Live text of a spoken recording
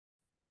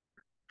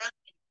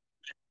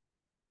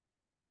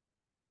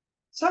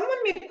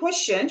Someone may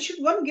question,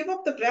 should one give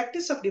up the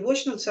practice of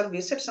devotional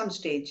service at some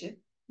stage,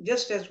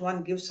 just as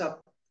one gives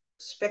up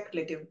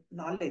speculative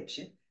knowledge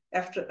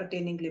after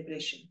attaining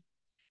liberation?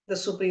 The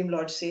Supreme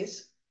Lord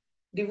says,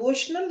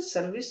 devotional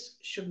service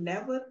should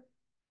never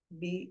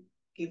be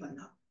given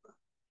up.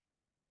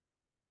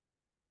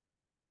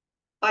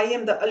 I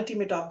am the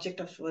ultimate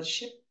object of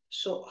worship,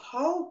 so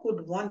how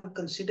could one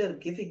consider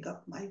giving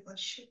up my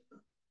worship?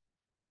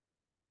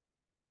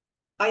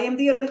 I am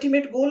the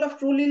ultimate goal of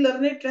truly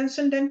learned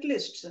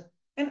transcendentalists,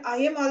 and I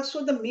am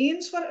also the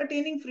means for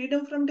attaining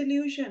freedom from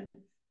delusion.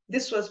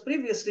 This was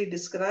previously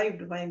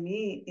described by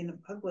me in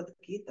Bhagavad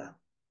Gita.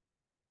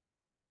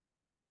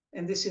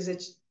 And this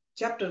is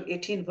chapter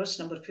 18, verse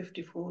number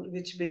 54,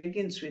 which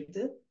begins with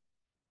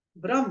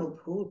Brahma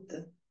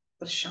Bhut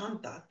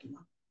Prashantatma.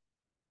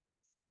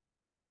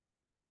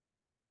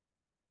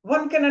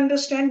 One can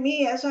understand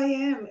me as I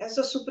am, as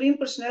the Supreme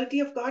Personality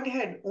of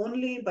Godhead,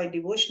 only by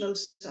devotional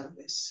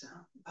service,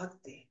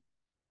 bhakti.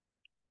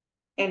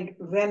 And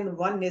when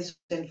one is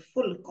in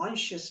full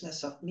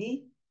consciousness of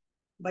me,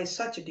 by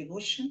such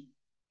devotion,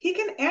 he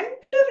can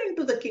enter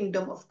into the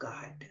kingdom of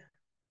God.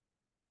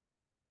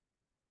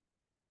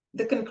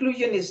 The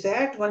conclusion is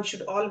that one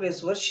should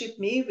always worship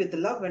me with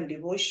love and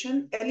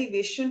devotion.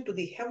 Elevation to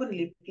the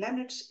heavenly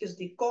planets is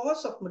the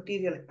cause of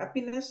material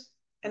happiness,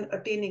 and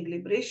attaining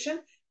liberation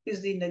is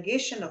the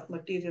negation of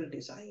material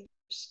desires.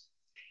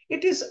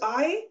 It is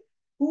I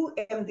who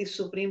am the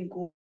supreme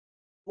goal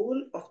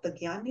of the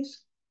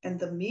Jnanis and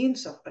the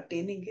means of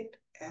attaining it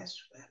as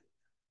well.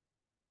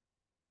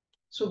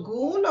 So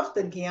goal of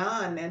the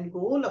Jnana and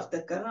goal of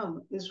the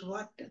Karam is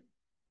what?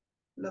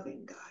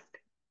 Loving God.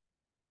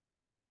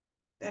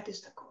 That is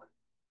the goal.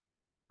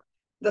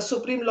 The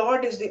Supreme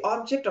Lord is the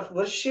object of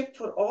worship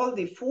for all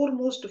the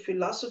foremost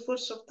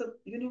philosophers of the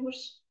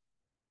universe,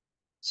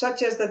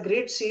 such as the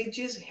great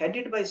sages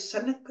headed by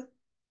Sanaka.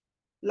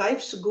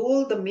 Life's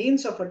goal, the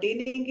means of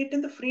attaining it,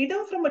 and the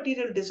freedom from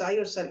material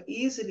desires are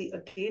easily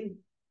attained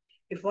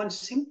if one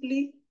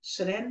simply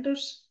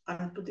surrenders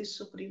unto the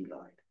Supreme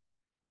Lord.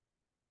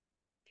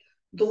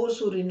 Those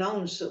who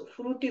renounce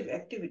fruitive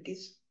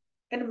activities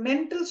and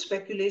mental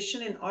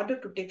speculation in order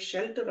to take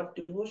shelter of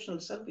devotional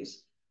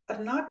service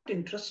are not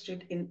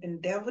interested in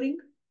endeavoring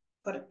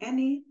for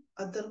any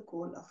other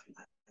goal of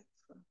life.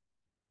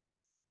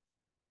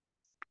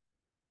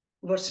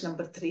 Verse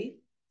number 3.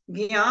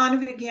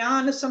 Jnana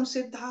Vigyan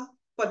Samsiddha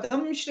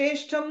Padam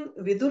Shreshtham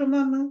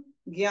Vidurmam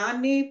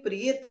Jnane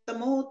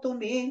Priyatamo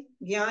Tome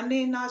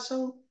Jnane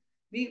Naso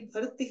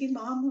Vibharti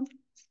Mam.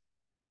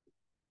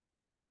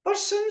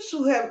 Persons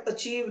who have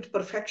achieved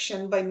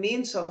perfection by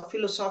means of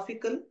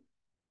philosophical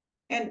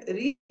and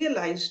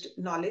realized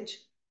knowledge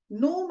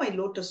know my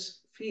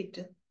lotus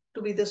feet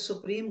to be the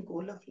supreme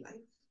goal of life.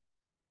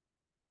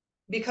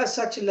 Because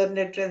such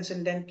learned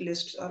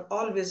transcendentalists are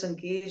always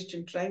engaged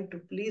in trying to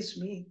please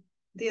me,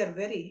 they are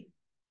very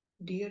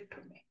dear to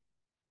me.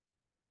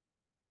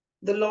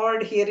 The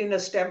Lord herein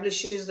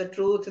establishes the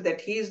truth that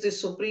He is the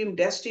supreme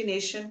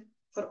destination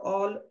for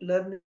all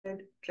learned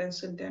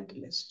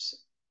transcendentalists.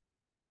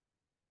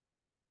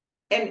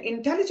 An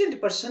intelligent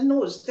person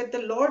knows that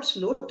the Lord's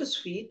lotus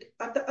feet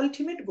are the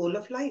ultimate goal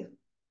of life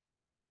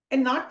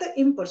and not the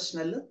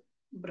impersonal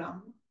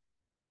Brahma.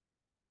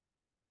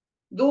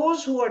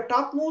 Those who are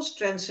topmost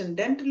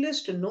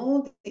transcendentalists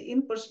know the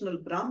impersonal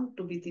Brahm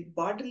to be the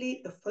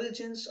bodily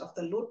effulgence of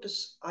the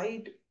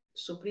lotus-eyed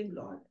Supreme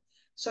Lord.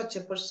 Such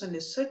a person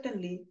is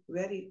certainly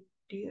very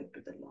dear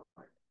to the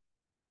Lord.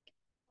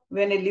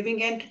 When a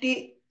living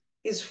entity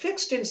is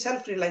fixed in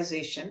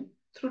self-realization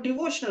through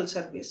devotional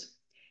service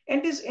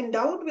and is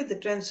endowed with the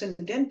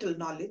transcendental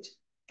knowledge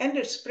and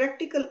its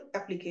practical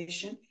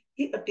application,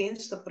 he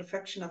attains the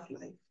perfection of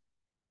life.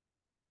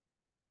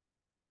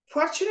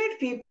 Fortunate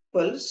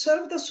people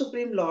serve the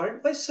Supreme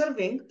Lord by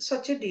serving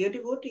such a dear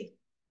devotee.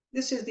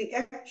 This is the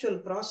actual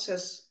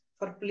process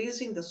for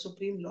pleasing the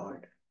Supreme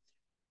Lord.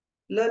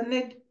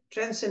 Learned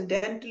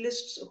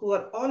transcendentalists who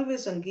are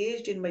always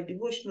engaged in my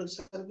devotional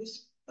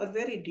service are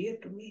very dear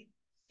to me.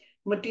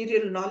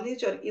 Material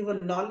knowledge or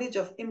even knowledge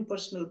of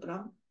impersonal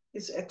Brahm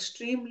is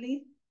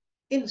extremely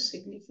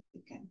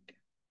insignificant.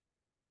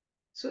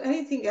 So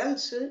anything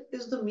else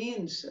is the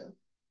means.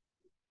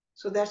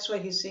 So that's why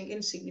he's saying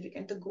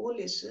insignificant. The goal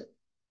is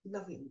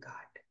loving God.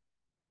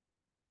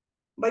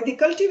 By the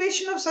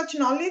cultivation of such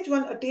knowledge,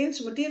 one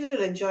attains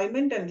material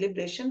enjoyment and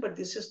liberation, but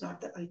this is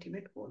not the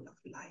ultimate goal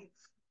of life.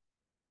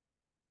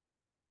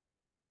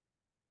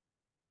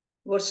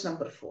 Verse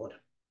number 4.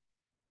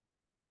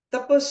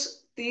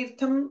 Tapas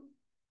tirtham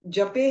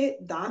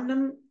jape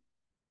danam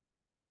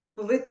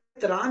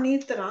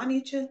pavitrani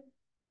tarani cha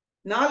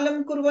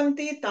nalam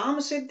kurvanti tam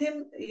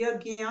siddhim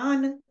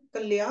yagyan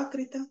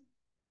kalyakrita.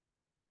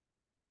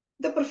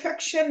 The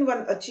perfection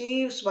one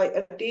achieves by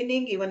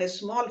attaining even a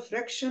small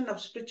fraction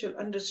of spiritual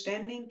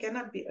understanding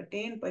cannot be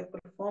attained by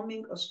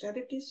performing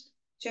austerities,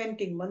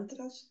 chanting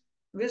mantras,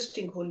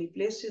 visiting holy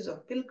places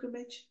of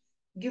pilgrimage,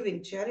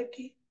 giving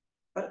charity,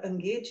 or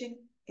engaging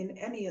in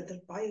any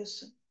other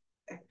pious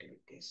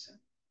activities.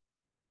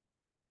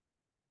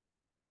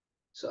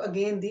 So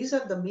again, these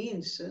are the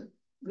means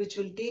which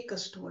will take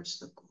us towards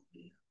the goal.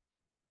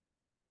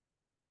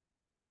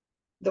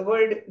 The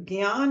word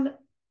Gyan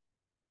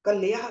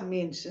Kalya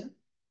means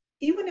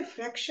even a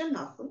fraction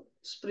of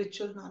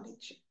spiritual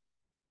knowledge.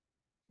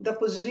 The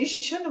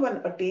position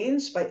one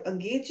attains by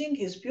engaging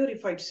his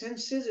purified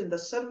senses in the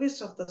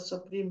service of the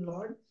Supreme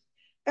Lord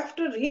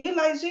after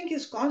realizing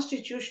his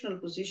constitutional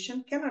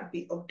position cannot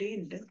be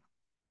obtained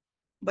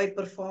by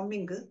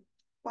performing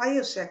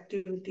pious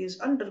activities,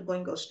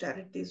 undergoing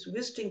austerities,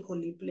 visiting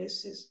holy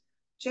places,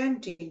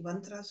 chanting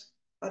mantras,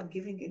 or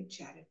giving in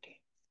charity.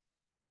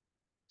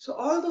 So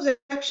all those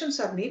actions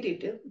are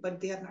needed,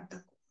 but they are not the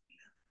goal.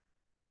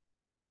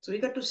 So we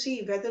got to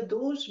see whether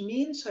those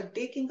means are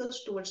taking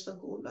us towards the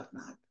goal or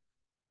not.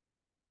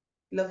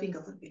 Loving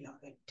our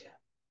beloved.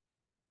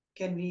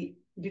 Can we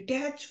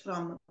detach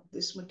from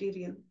this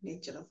material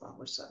nature of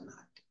ours or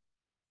not?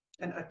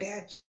 And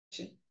attach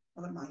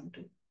our mind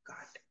to God.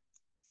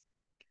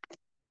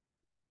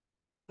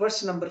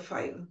 Verse number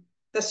 5.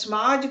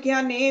 तस्माज्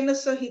ज्ञानेन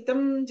सहितं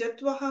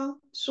जत्वः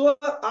स्व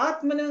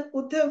आत्मन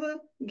उद्धव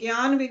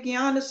ज्ञान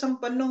विज्ञान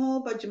संपन्नो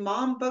भज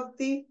माम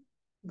भक्ति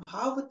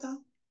bhavata.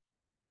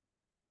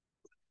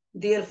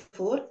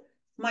 Therefore,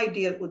 my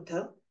dear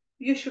Uddhav,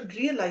 you should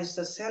realize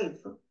the self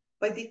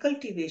by the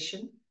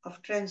cultivation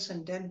of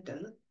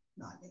transcendental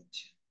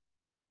knowledge.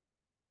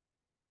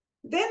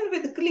 Then,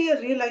 with clear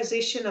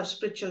realization of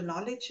spiritual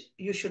knowledge,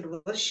 you should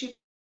worship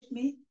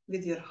me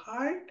with your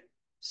heart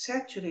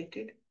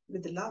saturated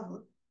with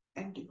love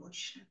and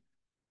devotion.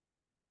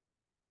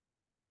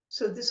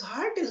 So, this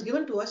heart is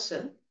given to us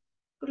to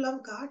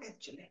love God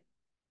actually.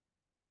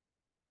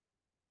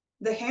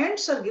 The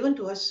hands are given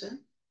to us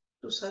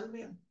to serve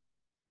Him.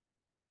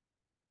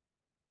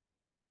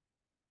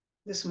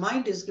 This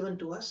mind is given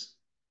to us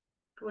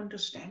to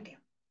understand Him.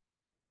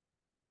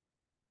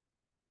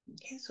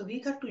 Okay, so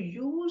we got to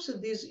use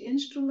these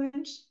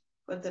instruments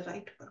for the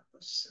right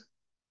purpose.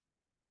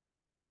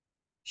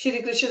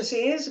 Shri Krishna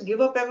says, give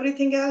up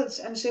everything else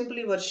and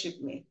simply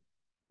worship me.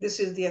 This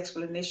is the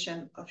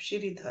explanation of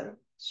Shridhar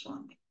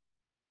Swami.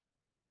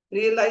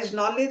 Realized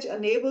knowledge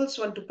enables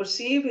one to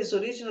perceive his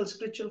original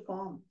spiritual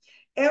form.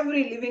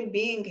 Every living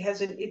being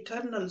has an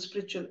eternal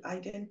spiritual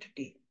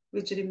identity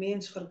which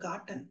remains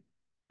forgotten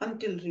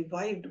until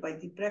revived by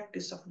the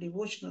practice of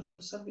devotional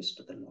service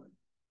to the Lord.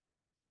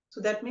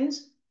 So that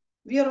means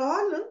we are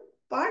all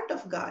part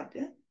of God,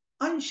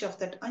 Ansh of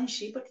that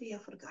Anshi, but we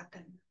have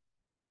forgotten.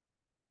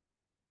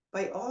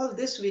 By all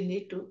this, we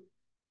need to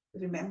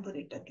remember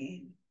it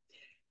again.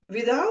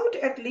 Without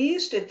at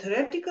least a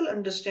theoretical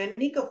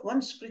understanding of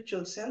one's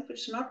spiritual self,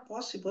 it's not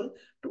possible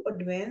to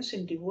advance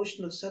in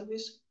devotional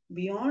service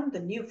beyond the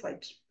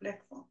neophyte's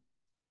platform.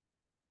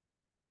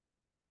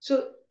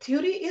 So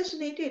theory is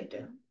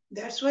needed.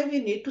 That's why we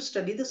need to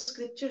study the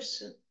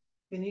scriptures.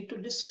 We need to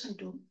listen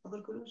to our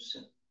gurus.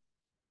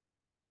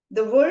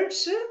 The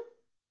words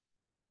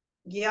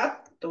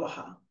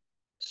Gyatvaha,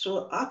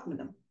 so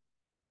Atmanam,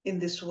 in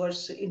this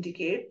verse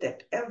indicate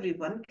that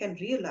everyone can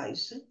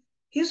realize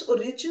his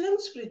original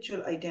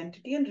spiritual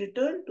identity and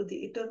return to the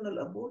eternal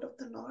abode of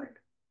the Lord.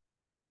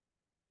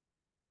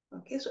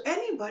 Okay, so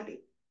anybody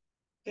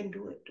can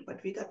do it,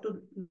 but we got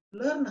to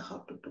learn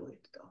how to do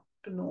it though,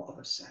 to know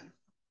ourselves.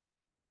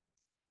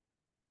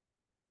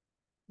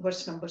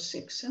 Verse number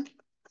 6.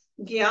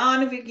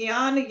 Gyan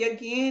vigyan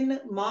yagyen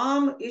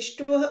mam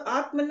ishtva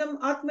atmanam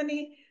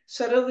atmani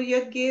sarv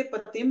yagye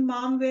patim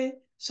mamve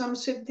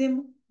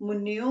samsiddhim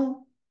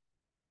munyo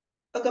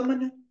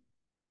agamana.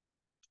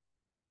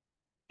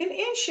 In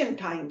ancient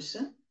times,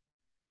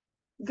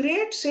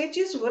 great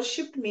sages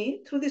worshipped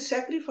me through the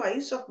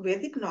sacrifice of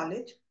Vedic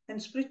knowledge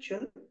and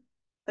spiritual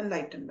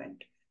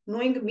enlightenment,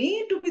 knowing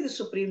me to be the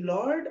Supreme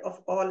Lord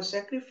of all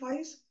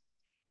sacrifice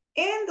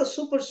and the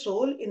super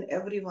soul in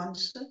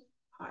everyone's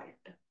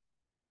heart.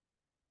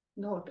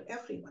 Note,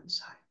 everyone's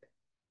heart.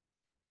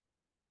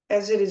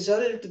 As a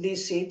result,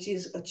 these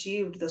sages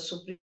achieved the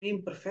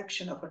supreme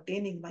perfection of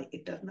attaining my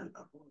eternal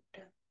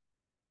abode.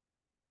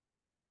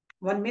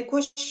 One may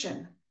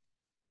question,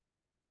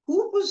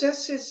 who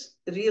possesses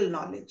real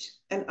knowledge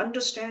and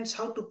understands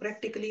how to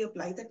practically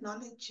apply that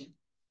knowledge?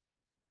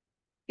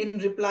 In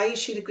reply,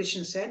 Shri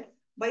Krishna said,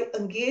 by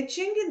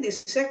engaging in the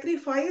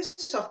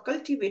sacrifice of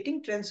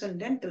cultivating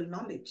transcendental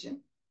knowledge.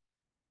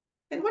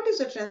 And what is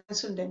a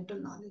transcendental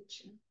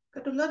knowledge?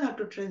 Got to learn how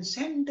to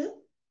transcend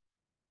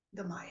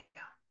the Maya.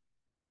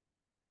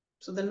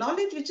 So the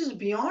knowledge which is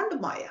beyond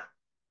Maya,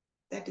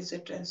 that is a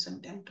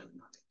transcendental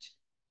knowledge.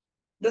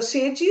 The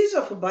sages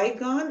of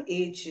bygone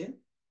age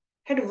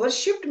had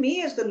worshipped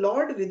me as the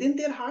Lord within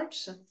their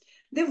hearts.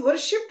 They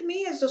worshipped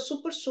me as the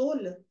super soul,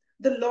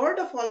 the Lord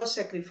of all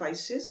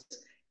sacrifices,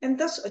 and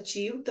thus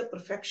achieved the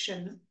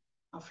perfection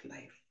of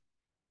life.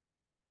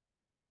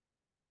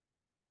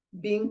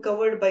 Being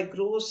covered by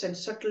gross and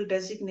subtle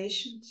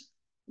designations,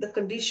 the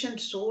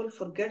conditioned soul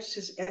forgets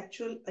his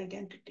actual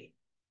identity.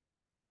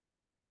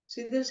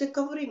 See, there's a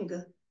covering.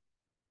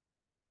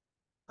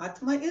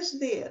 Atma is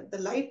there, the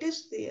light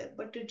is there,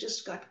 but it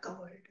just got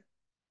covered.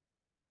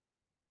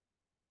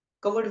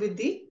 Covered with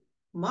the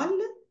mal,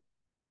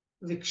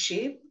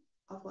 Vikshep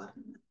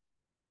avarna.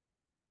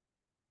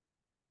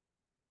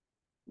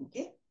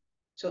 Okay,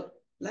 so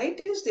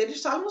light is there.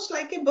 It's almost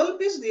like a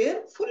bulb is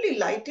there, fully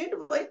lighted,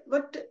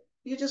 but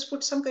you just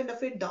put some kind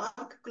of a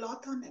dark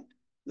cloth on it.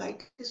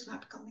 Light is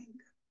not coming.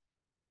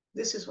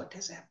 This is what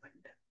has happened.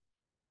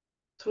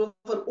 Through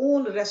our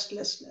own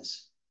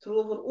restlessness,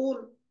 through our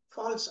own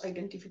false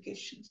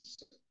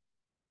identifications,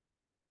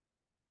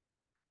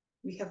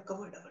 we have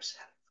covered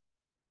ourselves.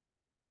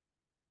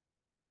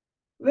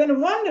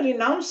 When one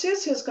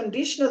renounces his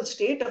conditional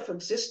state of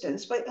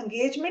existence by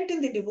engagement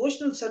in the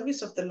devotional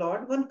service of the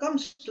Lord, one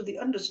comes to the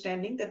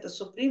understanding that the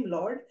Supreme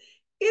Lord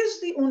is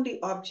the only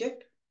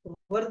object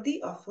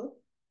worthy of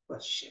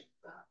worship.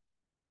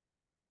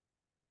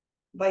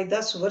 By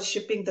thus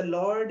worshipping the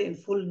Lord in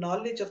full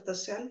knowledge of the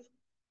self,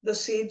 the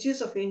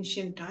sages of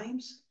ancient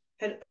times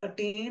had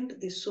attained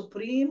the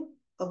supreme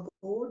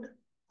abode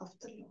of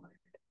the Lord.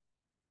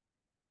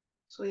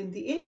 So in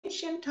the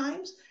ancient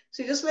times,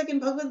 see, just like in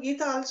Bhagavad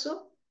Gita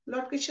also,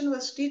 Lord Krishna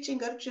was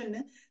teaching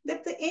Arjuna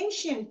that the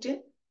ancient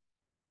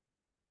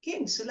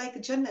kings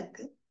like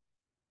Janak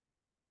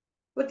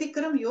were the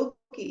Karam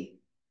Yogi.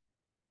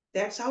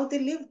 That's how they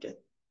lived.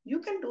 You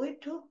can do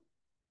it too.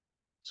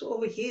 So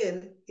over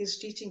here, he's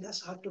teaching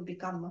us how to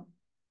become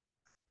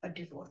a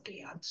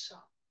devotee also.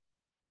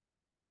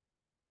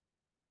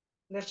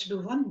 Let's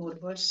do one more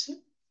verse.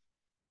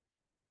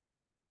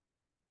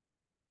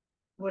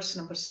 Verse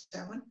number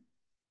 7.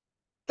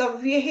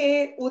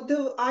 Tavyehe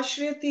uddhav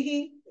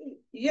ashriyatihi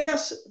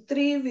yas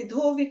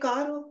trividho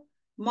vikaro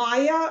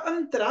maya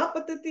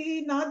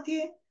antrapatati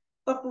nadhye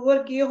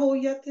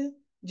apvargyo yat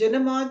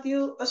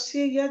janamadyo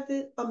asya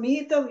yad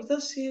amita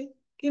vitasya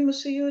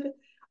kimsayur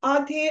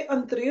adhe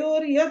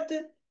antrayor yat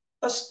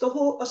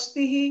astoho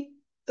astihi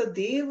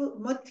tadev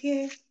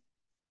madhye.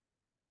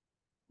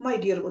 My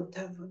dear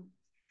Uddhav,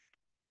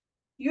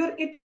 your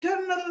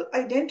eternal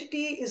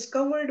identity is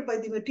covered by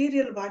the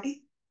material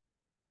body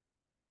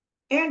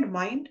and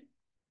mind,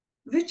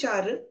 which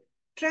are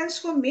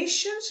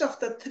transformations of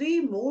the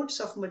three modes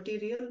of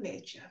material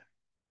nature.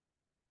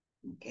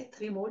 Okay,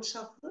 three modes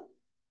of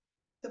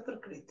the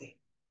Prakriti.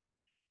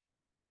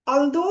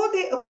 Although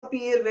they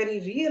appear very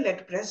real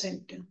at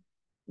present,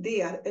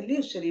 they are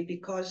illusory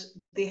because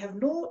they have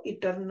no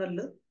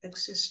eternal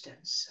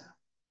existence.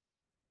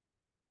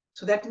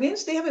 So that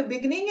means they have a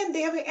beginning and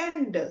they have an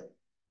end.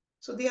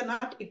 So they are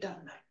not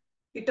eternal.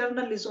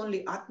 Eternal is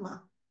only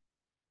Atma.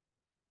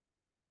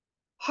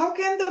 How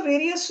can the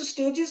various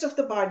stages of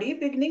the body,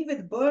 beginning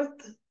with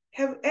birth,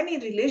 have any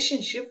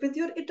relationship with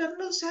your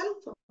eternal self?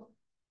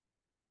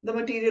 The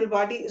material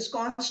body is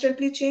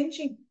constantly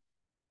changing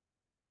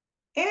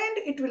and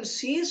it will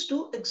cease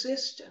to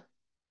exist,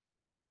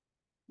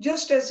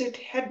 just as it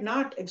had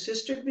not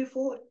existed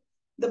before.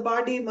 The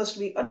body must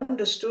be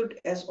understood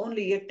as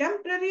only a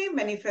temporary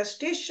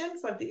manifestation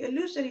for the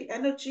illusory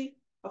energy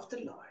of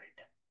the Lord.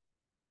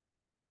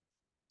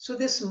 So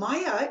this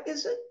Maya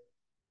is a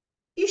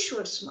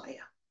Ishwar's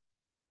Maya.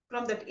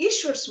 From that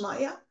Ishwar's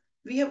Maya,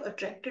 we have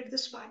attracted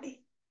this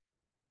body.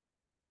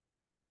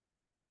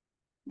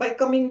 By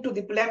coming to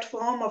the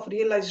platform of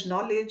realized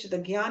knowledge, the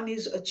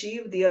Jnanis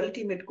achieve the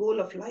ultimate goal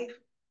of life,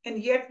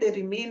 and yet they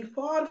remain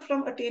far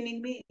from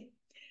attaining me.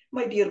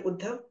 My dear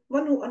Uddhav,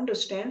 one who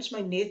understands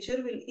my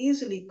nature will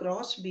easily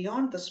cross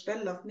beyond the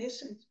spell of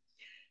nascence.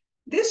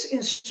 This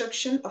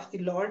instruction of the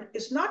Lord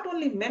is not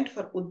only meant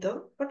for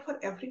Uddhav, but for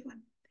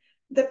everyone.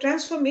 The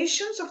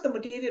transformations of the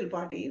material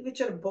body,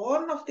 which are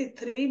born of the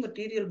three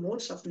material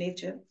modes of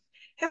nature,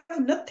 have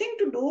nothing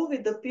to do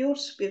with the pure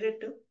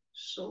spirit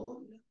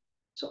soul.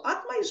 So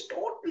Atma is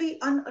totally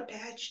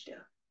unattached.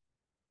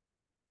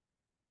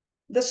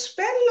 The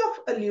spell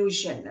of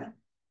illusion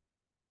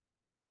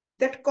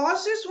that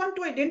causes one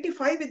to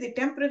identify with the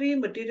temporary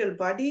material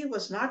body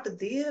was not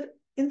there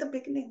in the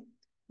beginning,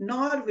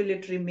 nor will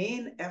it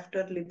remain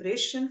after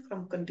liberation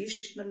from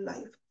conditional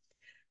life.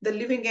 The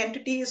living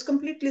entity is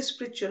completely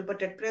spiritual,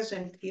 but at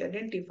present he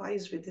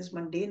identifies with his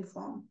mundane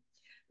form,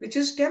 which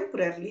is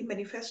temporarily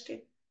manifested.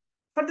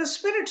 For the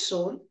spirit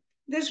soul,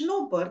 there is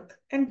no birth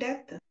and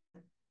death.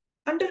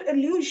 Under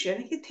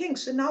illusion, he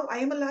thinks, now I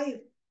am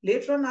alive.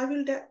 Later on, I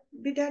will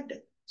be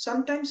dead.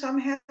 Sometimes I'm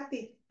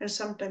happy and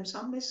sometimes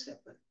I'm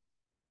miserable.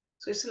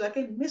 So it's like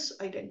a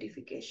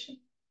misidentification.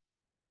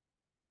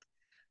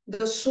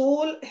 The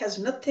soul has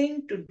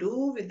nothing to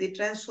do with the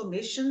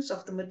transformations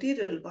of the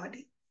material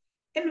body.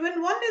 And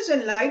when one is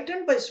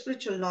enlightened by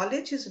spiritual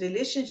knowledge, his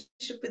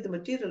relationship with the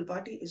material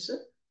body is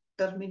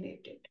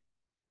terminated.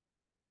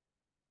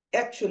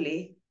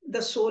 Actually,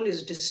 the soul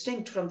is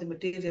distinct from the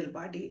material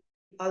body,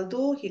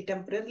 although he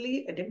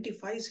temporarily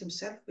identifies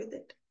himself with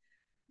it.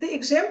 The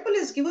example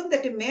is given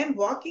that a man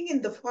walking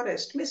in the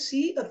forest may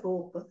see a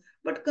rope,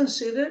 but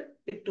consider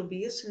it to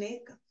be a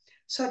snake.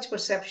 Such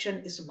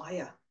perception is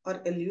Maya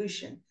or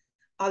illusion,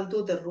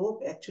 although the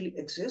rope actually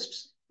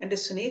exists and a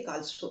snake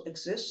also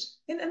exists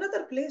in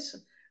another place.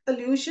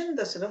 Illusion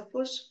thus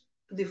refers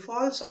to the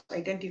false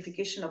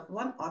identification of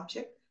one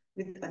object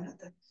with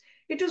another.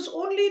 It is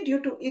only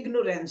due to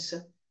ignorance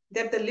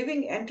that the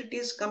living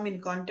entities come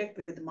in contact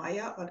with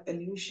Maya or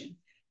illusion.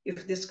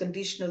 If this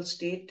conditional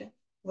state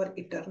were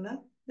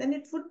eternal, then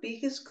it would be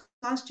his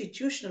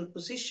constitutional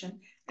position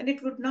and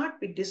it would not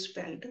be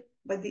dispelled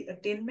by the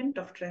attainment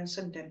of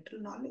transcendental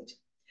knowledge.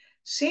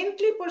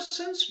 Saintly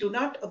persons do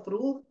not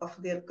approve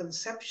of their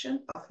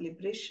conception of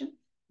liberation,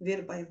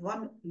 whereby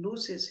one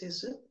loses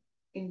his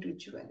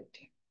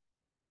individuality.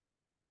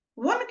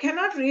 One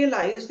cannot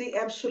realize the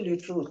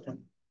absolute truth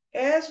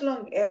as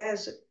long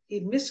as he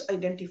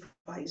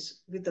misidentifies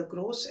with the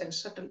gross and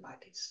subtle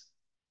bodies.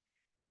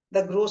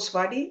 The gross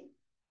body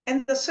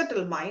and the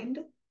subtle mind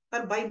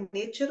are by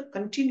nature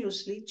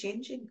continuously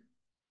changing.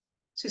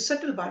 See,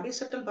 subtle body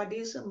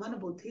is man,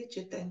 buddhi,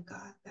 chitta, and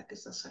kar. That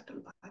is the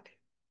subtle body.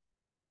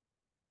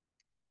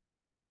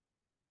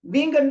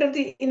 Being under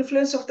the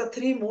influence of the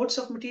three modes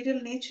of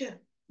material nature,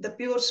 the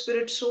pure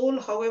spirit soul,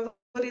 however,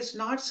 is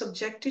not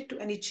subjected to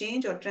any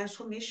change or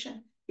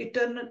transformation.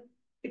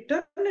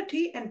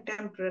 Eternity and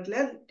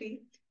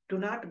temporality do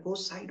not go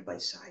side by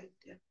side.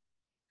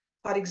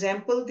 For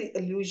example, the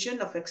illusion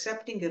of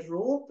accepting a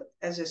rope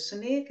as a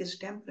snake is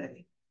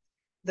temporary.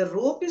 The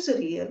rope is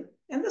real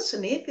and the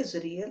snake is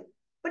real,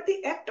 but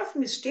the act of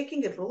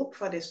mistaking a rope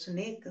for a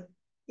snake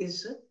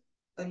is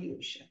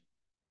illusion.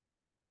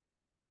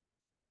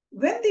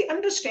 When the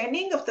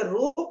understanding of the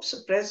rope's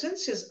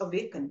presence is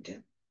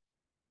awakened,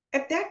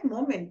 at that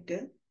moment,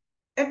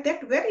 at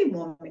that very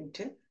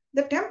moment,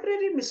 the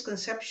temporary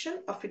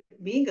misconception of it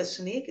being a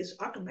snake is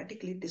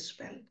automatically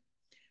dispelled.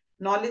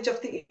 Knowledge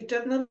of the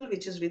eternal,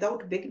 which is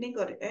without beginning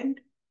or end,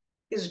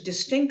 is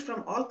distinct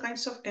from all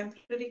kinds of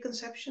temporary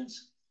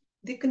conceptions.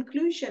 The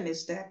conclusion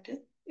is that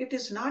it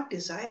is not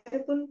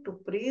desirable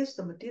to praise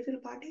the material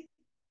body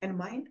and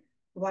mind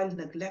while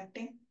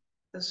neglecting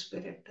the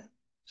spirit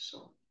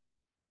soul.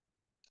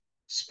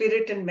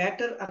 Spirit and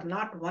matter are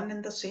not one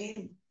and the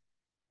same.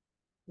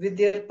 With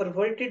their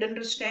perverted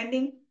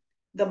understanding,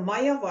 the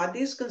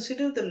Mayavadis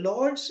consider the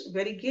Lord's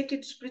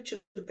variegated spiritual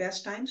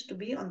pastimes to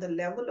be on the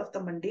level of the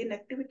mundane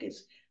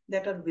activities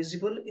that are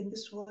visible in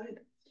this world.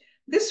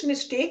 This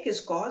mistake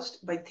is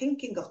caused by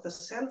thinking of the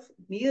self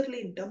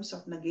merely in terms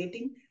of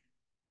negating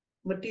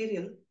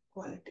material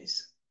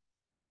qualities.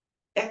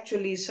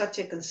 Actually, such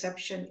a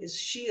conception is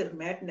sheer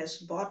madness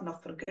born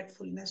of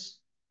forgetfulness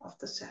of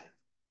the self.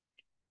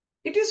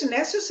 It is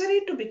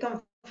necessary to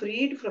become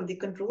freed from the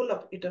control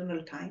of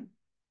eternal time,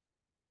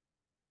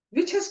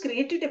 which has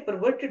created a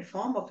perverted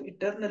form of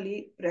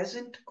eternally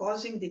present,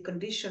 causing the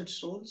conditioned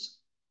souls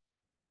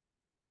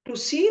to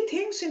see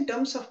things in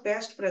terms of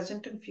past,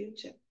 present, and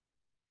future.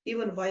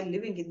 Even while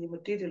living in the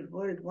material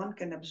world, one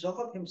can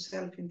absorb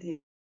himself in the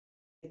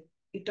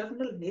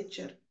eternal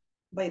nature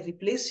by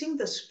replacing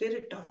the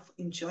spirit of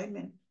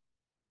enjoyment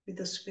with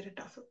the spirit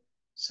of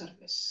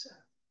service.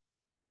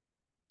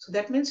 So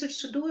that means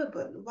it's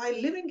doable while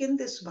living in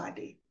this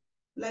body,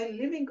 while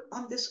living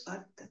on this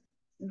earth,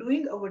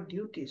 doing our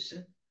duties.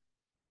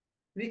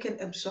 We can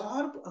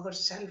absorb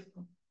ourselves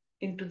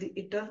into the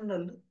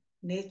eternal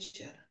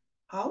nature.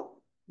 How?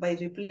 By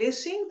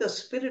replacing the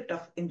spirit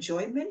of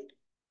enjoyment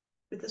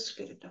with the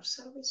spirit of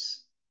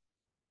service.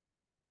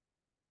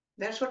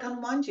 That's what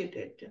Hanumanji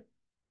did.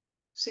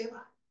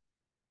 Seva.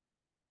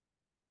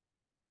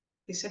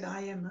 He said,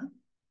 I am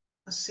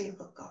a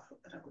sevak of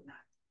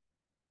Raghunath.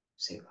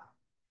 Seva.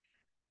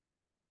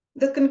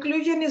 The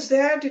conclusion is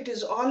that it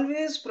is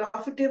always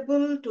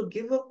profitable to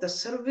give up the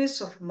service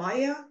of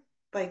Maya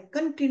by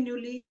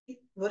continually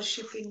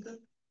worshipping the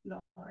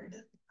Lord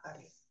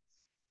Hari.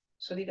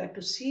 So we got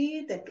to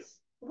see that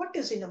what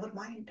is in our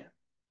mind.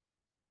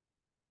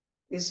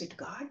 Is it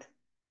God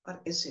or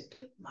is it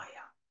Maya?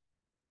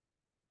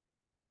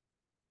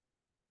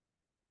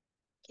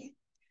 Okay.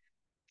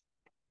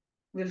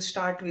 We'll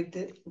start with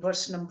the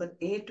verse number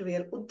 8,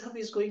 where Uddhava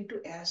is going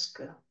to ask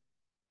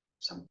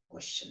some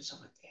questions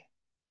over there.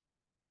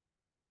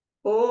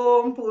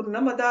 Om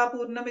Purnamada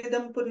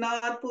Purnamidam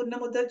Purnat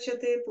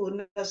Purnamudachyate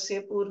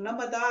Purnasya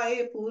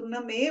Purnamadaye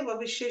Purnameva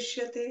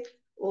Vishishyate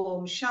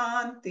Om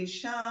Shanti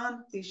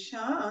Shanti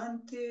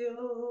Shanti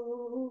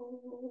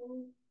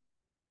Om.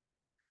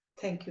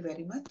 Thank you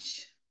very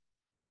much.